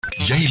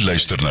Jy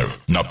luister nou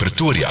na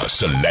Pretoria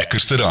se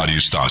lekkerste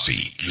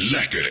radiostasie,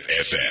 Lekker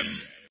FM.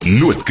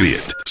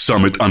 Noordkreet,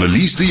 saam met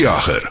Annelise de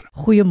Jager.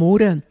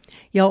 Goeiemôre.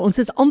 Ja, ons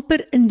is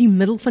amper in die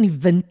middel van die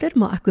winter,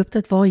 maar ek hoop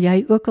dat waar jy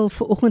ook al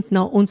vanoggend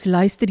na ons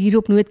luister hier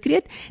op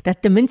Noordkreet,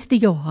 dat ten minste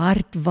jou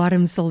hart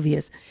warm sal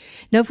wees.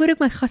 Nou voor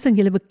ek my gas aan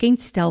julle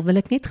bekendstel,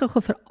 wil ek net gou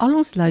vir al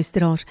ons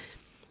luisteraars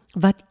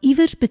wat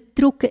iewers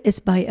betrokke is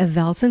by 'n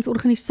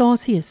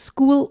welsinsorganisasie, 'n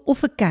skool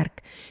of 'n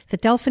kerk,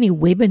 vertel van die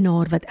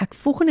webinar wat ek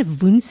volgende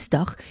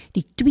Woensdag,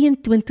 die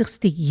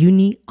 22ste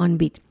Junie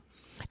aanbied.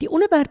 Die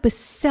onderwerp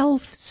is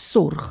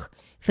selfsorg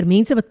vir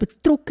mense wat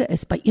betrokke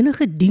is by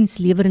enige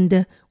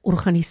dienslewerende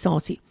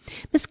organisasie.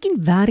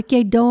 Miskien werk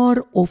jy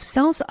daar of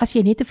selfs as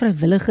jy net 'n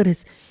vrywilliger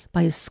is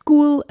by 'n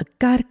skool, 'n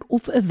kerk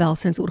of 'n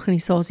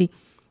welsinsorganisasie,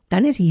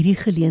 dan is hierdie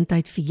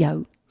geleentheid vir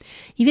jou.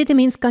 Jy weet, 'n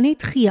mens kan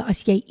net gee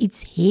as jy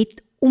iets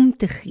het om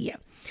te gee.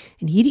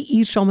 En hierdie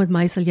uur saam met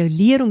my sal jou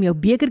leer om jou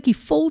bekertjie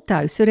vol te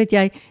hou, sodat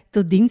jy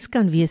tot diens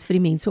kan wees vir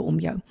die mense om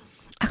jou.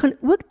 Ek gaan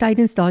ook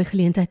tydens daai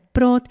geleentheid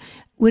praat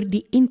oor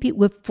die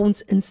NPO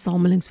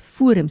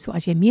fondsinsamelingsforum. So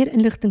as jy meer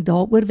inligting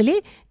daaroor wil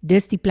hê,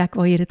 dis die plek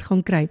waar jy dit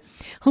gaan kry.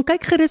 Gaan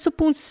kyk gerus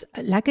op ons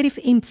Lekker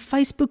FM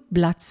Facebook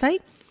bladsy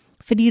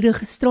vir die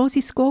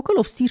registrasieskakel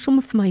of stuur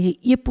sommer vir my 'n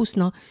e-pos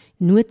na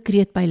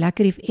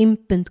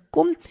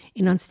noodkreet@lekkerfm.com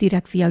en dan stuur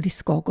ek vir jou die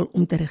skakel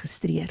om te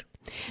registreer.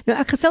 Nou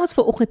ek gesels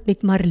vanoggend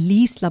met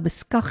Marlise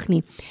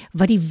Labuschagne,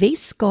 wat die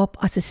Wes-Kaap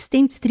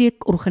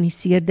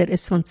assistentstreekorganiseerder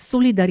is van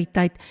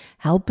Solidariteit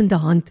Helpende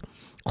Hand.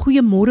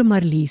 Goeiemôre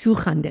Marlise, hoe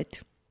gaan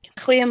dit?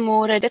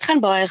 Goeiemôre, dit gaan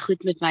baie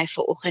goed met my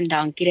vanoggend,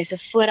 dankie. Dis 'n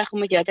voorreg om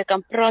met jou te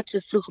kan praat so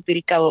vroeg op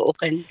hierdie koue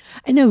oggend.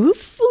 En nou, hoe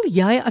voel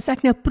jy as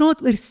ek nou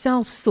praat oor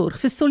selfsorg?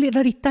 Vir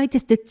Solidariteit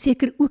is dit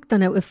seker ook dan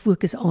nou 'n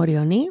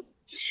fokusarea, né?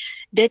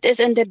 Dit is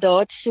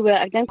inderdaad so.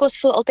 Ek dink ons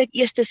voel altyd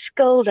eers te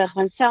skuldig,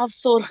 want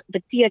selfsorg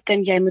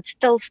beteken jy moet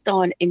stil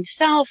staan en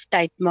self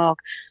tyd maak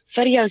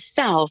vir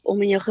jouself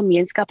om in jou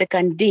gemeenskap te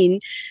kan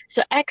dien.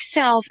 So ek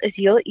self is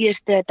heel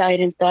eerste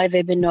tydens daai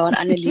webinar,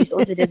 Annelise,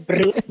 ons het dit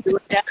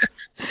broodnodig.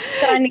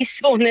 Kan nie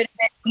sonder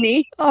dit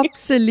nie.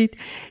 Absoluut.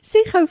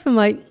 Sê gou vir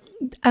my,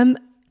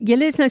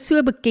 julle is nou so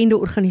 'n bekende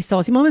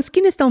organisasie, maar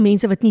miskien is daar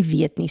mense wat nie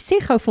weet nie. Sê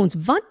gou vir ons,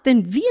 wat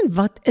en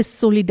wat is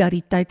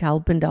Solidariteit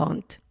Helpende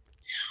Hand?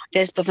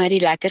 Dis vir my die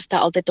lekkerste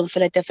altyd om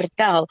vir hulle te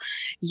vertel.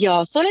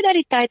 Ja,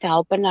 Solidariteit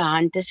Helpende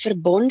Hand is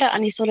verbonde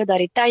aan die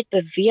Solidariteit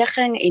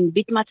beweging en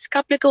bied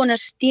maatskaplike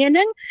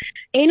ondersteuning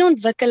en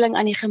ontwikkeling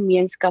aan die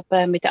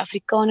gemeenskappe met 'n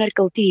Afrikaner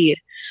kultuur.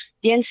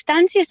 Die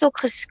instansie is ook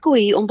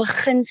geskoei om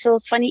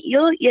beginsels van die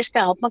heel eerste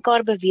Help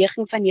Mekaar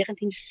beweging van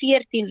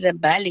 1914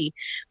 rebellie,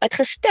 wat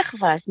gestig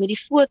was met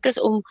die fokus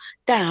om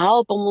te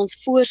help om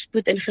ons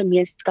voorspoed in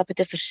gemeenskappe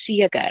te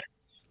verseker.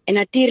 En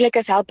natuurlik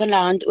is Helpende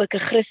Hand ook 'n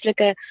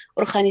Christelike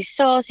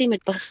organisasie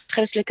met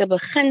Christelike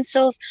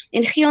beginsels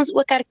en gee ons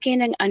ook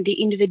erkenning aan die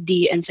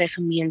individu in sy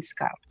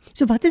gemeenskap.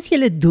 So wat is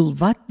julle doel?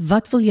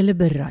 Wat wil julle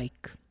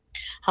bereik?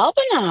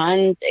 Helpende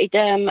Hand het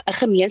 'n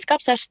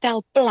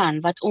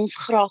gemeenskapsherstelplan wat ons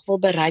graag wil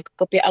bereik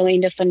op die ou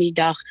einde van die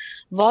dag,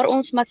 waar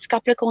ons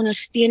maatskaplike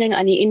ondersteuning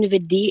aan die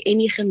individu en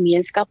die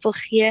gemeenskap wil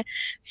gee,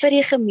 vir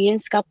die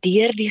gemeenskap,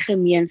 deur die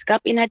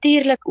gemeenskap en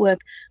natuurlik ook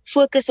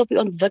fokus op die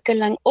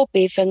ontwikkeling,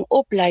 opheffing,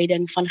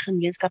 opleiding van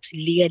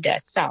gemeenskapslede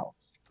self.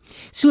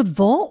 So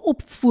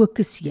waarop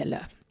fokus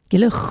julle?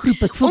 Julle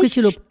groep, ek fokus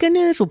julle op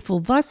kinders, op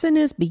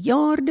volwassenes,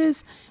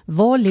 bejaardes,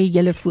 waar lê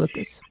julle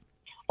fokus?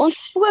 Ons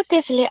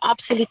fokus lê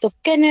absoluut op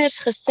kinders,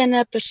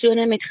 gesinne,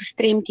 persone met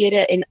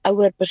gestremdhede en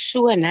ouer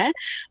persone,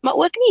 maar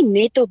ook nie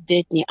net op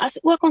dit nie, as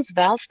ook ons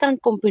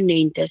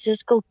welstandkomponente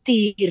soos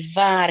kultuur,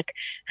 werk,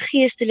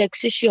 geestelik,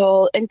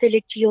 sosiaal,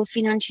 intellektueel,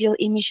 finansiëel,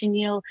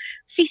 emosioneel,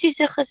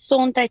 fisiese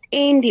gesondheid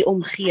en die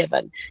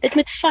omgewing. Dit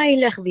moet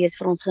veilig wees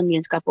vir ons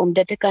gemeenskap om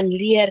dit te kan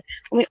leer,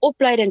 om die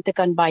opleiding te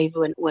kan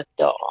bywoon ook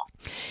daar.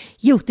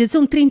 Jo, dit is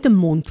omtrent 'n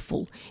mond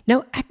vol.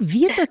 Nou, ek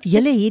weet dat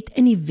julle het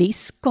in die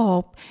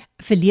Wes-Kaap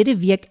verlede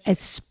week 'n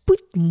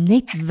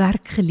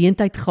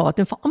spoednetwerkgeleentheid gehad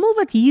en vir almal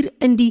wat hier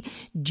in die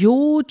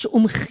George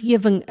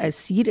omgewing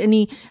is, hier in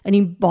die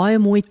baie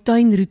mooi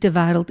tuinroete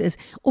wêreld is,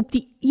 op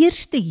die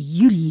 1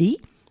 Julie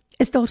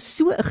is daar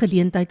so 'n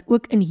geleentheid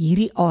ook in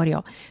hierdie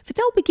area.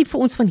 Vertel 'n bietjie vir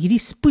ons van hierdie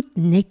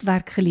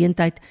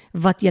spoednetwerkgeleentheid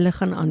wat julle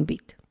gaan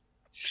aanbied.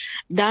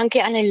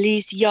 Dankie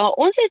Annelise. Ja,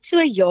 ons het so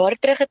 'n jaar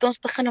terug het ons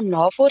begin om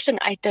navorsing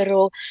uit te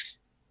rol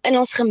in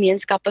ons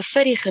gemeenskappe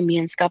vir die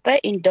gemeenskappe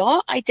en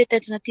daaruit het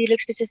dit natuurlik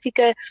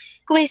spesifieke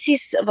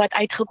kwessies wat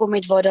uitgekom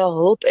het waar daar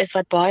hulp is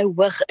wat baie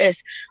hoog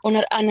is.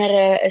 Onder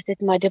andere is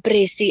dit maar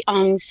depressie,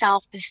 angs,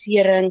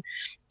 selfbesering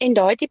en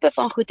daai tipe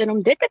van goed. En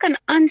om dit te kan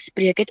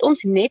aanspreek het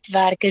ons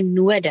netwerke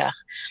nodig.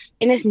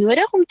 En is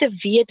nodig om te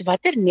weet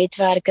watter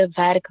netwerke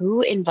werk,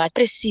 hoe en wat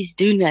presies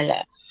doen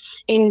hulle.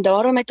 En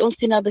daarom het ons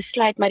toe nou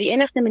besluit, maar die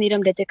enigste manier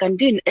om dit te kan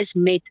doen is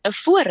met 'n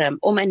forum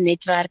om 'n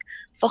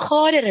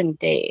netwerkvergadering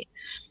te hê.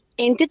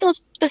 En dit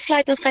ons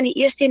besluit, ons gaan die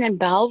eerste een in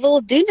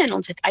Bellville doen en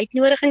ons het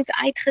uitnodigings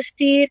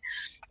uitgestuur.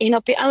 En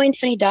op die ou end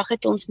van die dag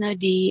het ons nou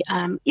die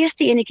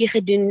eerste enetjie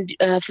gedoen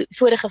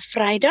vorige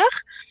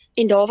Vrydag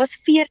en daar was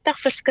 40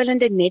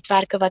 verskillende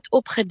netwerke wat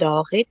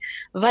opgedaag het,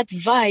 wat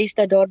wys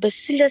dat daar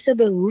beslis 'n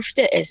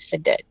behoefte is vir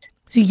dit.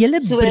 So julle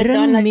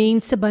bring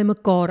mense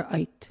bymekaar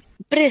uit.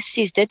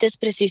 Presies, dit is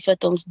presies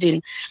wat ons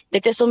doen.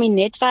 Dit is om die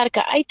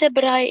netwerke uit te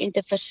brei en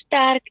te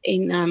versterk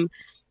en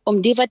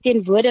om die wat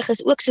teenwoordig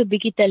is ook so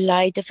bietjie te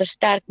lei, te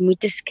versterk, moet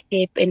te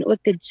skep en ook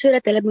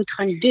sodat hulle moet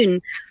gaan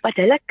doen wat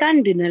hulle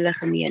kan doen in hulle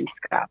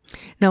gemeenskap.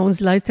 Nou ons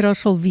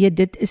luisteraars sal weet,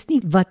 dit is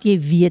nie wat jy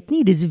weet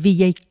nie, dis wie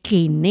jy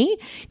ken, nie.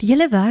 Die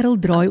hele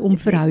wêreld draai om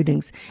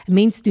verhoudings. 'n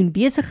Mens doen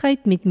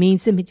besigheid met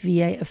mense met wie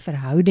jy 'n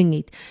verhouding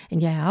het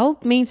en jy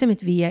help mense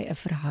met wie jy 'n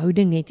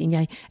verhouding het en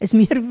jy is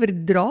meer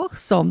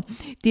verdraagsaam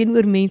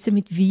teenoor mense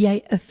met wie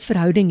jy 'n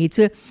verhouding het.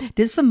 So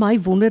dis vir my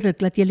wonderlik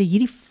dat jy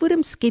hierdie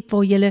forum skep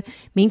waar jy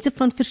mense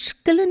van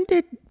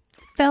verskillende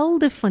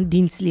velde van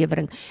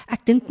dienslewering.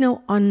 Ek dink nou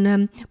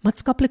aan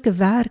maatskaplike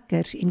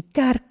werkers en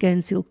kerke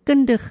en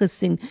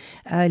sielkundiges en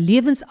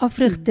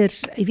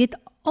lewensafrigters. Jy weet,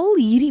 al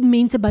hierdie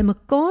mense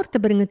bymekaar te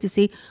bring en te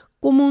sê,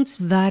 kom ons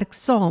werk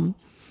saam.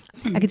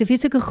 Ek het 'n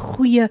feeslike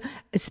goeie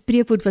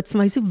spreekwoord wat vir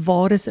my so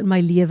waar is in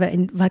my lewe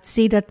en wat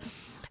sê dat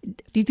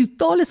die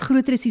totaal is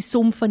groter as die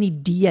som van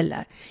die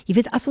dele. Jy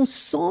weet, as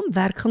ons saam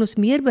werk, gaan ons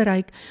meer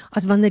bereik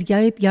as wanneer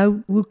jy op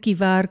jou hoekie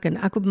werk en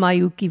ek op my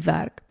hoekie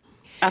werk.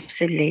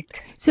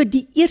 Absoluut. So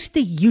die 1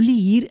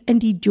 Julie hier in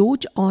die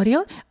George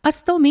area,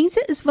 as daar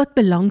mense is wat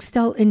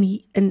belangstel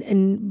in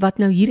wat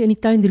nou hier in die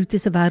tuinroete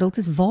se wêreld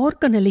is, waar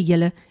kan hulle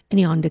julle in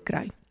die hande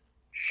kry?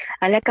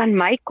 Hulle kan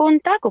my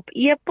kontak op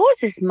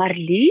e-pos, is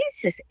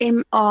Marlise, is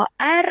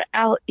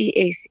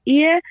MARLISE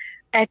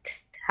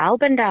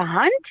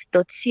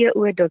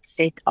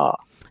 @helpendehand.co.za.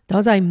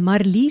 Daar's hy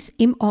Marlise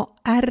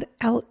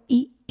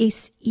MARLISE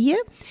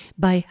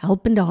by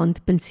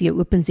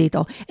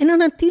helpendehand.co.za. En dan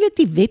natuurlik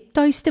die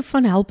webtuiste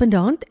van Helpende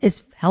Hand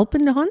is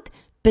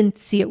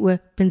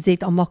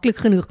helpendehand.co.za, maklik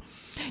genoeg.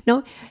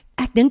 Nou,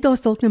 ek dink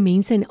daar's dalk nou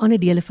mense in ander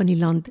dele van die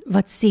land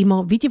wat sê,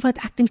 maar weet jy wat,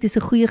 ek dink dis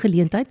 'n goeie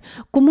geleentheid.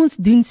 Kom ons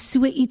doen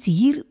so iets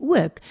hier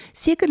ook.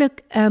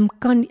 Sekerlik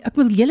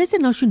julle is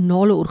 'n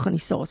nasionale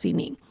organisasie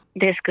nie.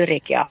 Dis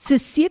korrek, ja. So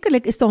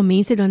sekerlik is daar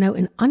mense dan nou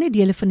in ander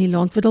dele van die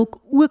land wat dalk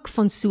ook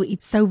van so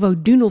iets sou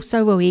wou doen of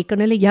sou wou hê. Kan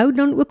hulle jou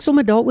dan ook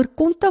sommer daaroor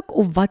kontak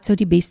of wat sou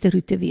die beste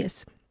roete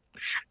wees?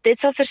 Dit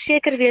sal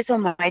verseker wees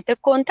om my te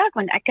kontak,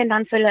 want ek kan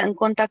dan vir hulle in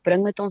kontak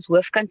bring met ons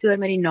hoofkantoor,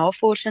 met die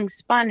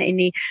navorsingsspan en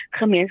die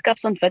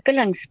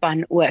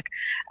gemeenskapsontwikkelingsspan ook.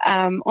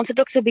 Ons het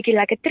ook so 'n bietjie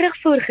lekker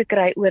terugvoer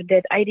gekry oor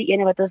dit uit die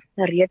ene wat ons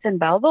reeds in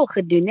Bellville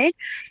gedoen het.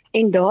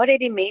 En daar het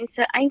die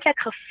mense eintlik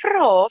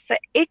gevra vir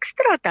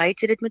ekstra tyd,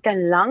 so dit moet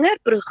 'n langer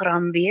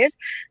program wees,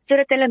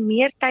 sodat hulle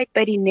meer tyd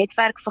by die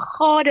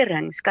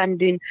netwerkvergaderings kan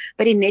doen,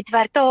 by die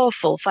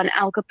netwerktafel van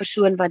elke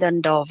persoon wat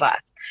dan daar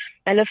was.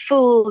 Hulle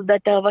voel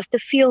dat daar was te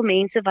veel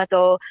mense wat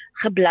daar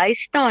gebly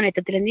staan het,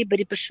 dat hulle nie by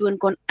die persoon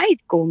kon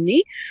uitkom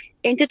nie.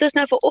 En dit het ons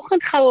nou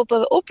vanoggend gou op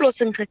 'n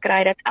oplossing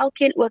gekry, dat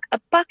elkeen ook 'n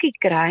pakkie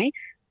kry,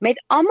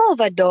 met almal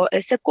wat daar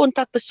is, se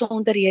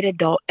kontakbesonderhede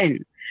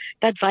daarin.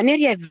 Dat wanneer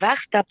jy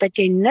wegstap, dat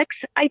jy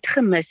niks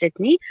uitgemis het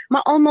nie,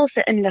 maar almal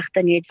se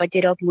inligting het, wat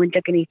jy dalk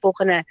moontlik in die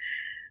volgende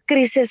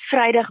krisis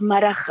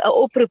Vrydagmiddag 'n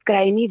oproep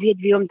kry en nie weet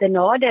wie om te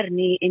nader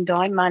nie, en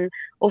daai man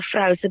of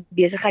vrou se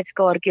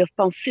besigheidskaartjie of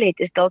pamflet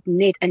is dalk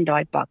net in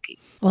daai pakkie.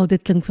 Wel,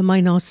 dit klink vir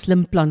my na 'n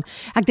slim plan.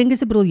 Ek dink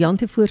dit is 'n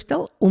briljante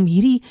voorstel om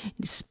hierdie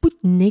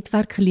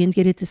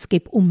spoednetwerkgeleenthede te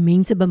skep om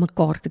mense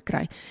bymekaar te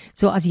kry.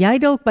 So as jy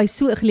dalk by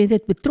so 'n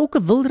geleentheid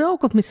betrokke wil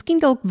raak of miskien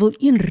dalk wil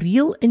een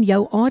reël in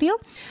jou area,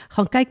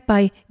 gaan kyk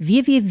by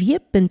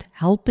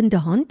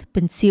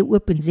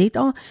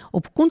www.helpendehand.co.za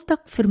of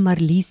kontak vir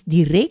Marlise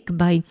direk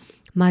by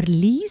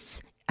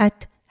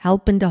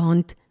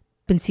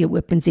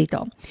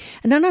marlise@helpendehand.co.za.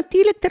 En dan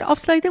natuurlik ter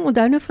afsluiting,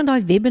 onthou nou van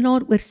daai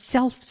webinar oor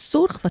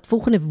selfsorg wat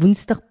volgende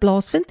Woensdag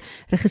plaasvind.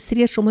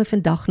 Registreer sommer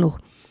vandag nog.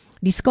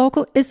 Die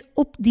skakel is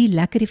op die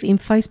Lekker FM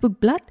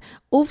Facebookblad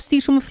of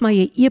stuur sommer vir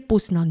my 'n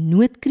e-pos na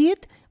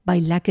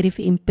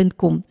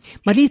noodkreet@lekkerfm.com.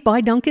 Marlise,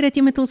 baie dankie dat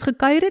jy met ons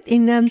gekuier het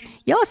en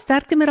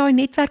sterkte met daai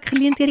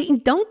netwerkgeleenthede en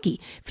dankie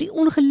vir die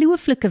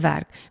ongelooflike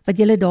werk wat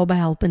julle daar by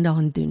Helpende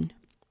Hand doen.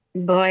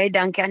 Baie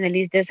dankie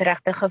Annelise, dis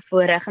regtig 'n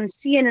voorreg en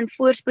seën en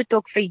voorspoed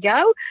ook vir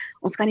jou.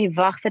 Ons kan nie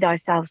wag vir daai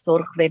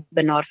selfsorg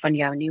webinar van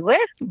jou nie,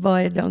 hoor?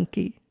 Baie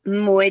dankie.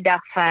 Mooi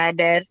dag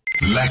verder.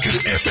 Lekker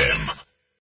FM.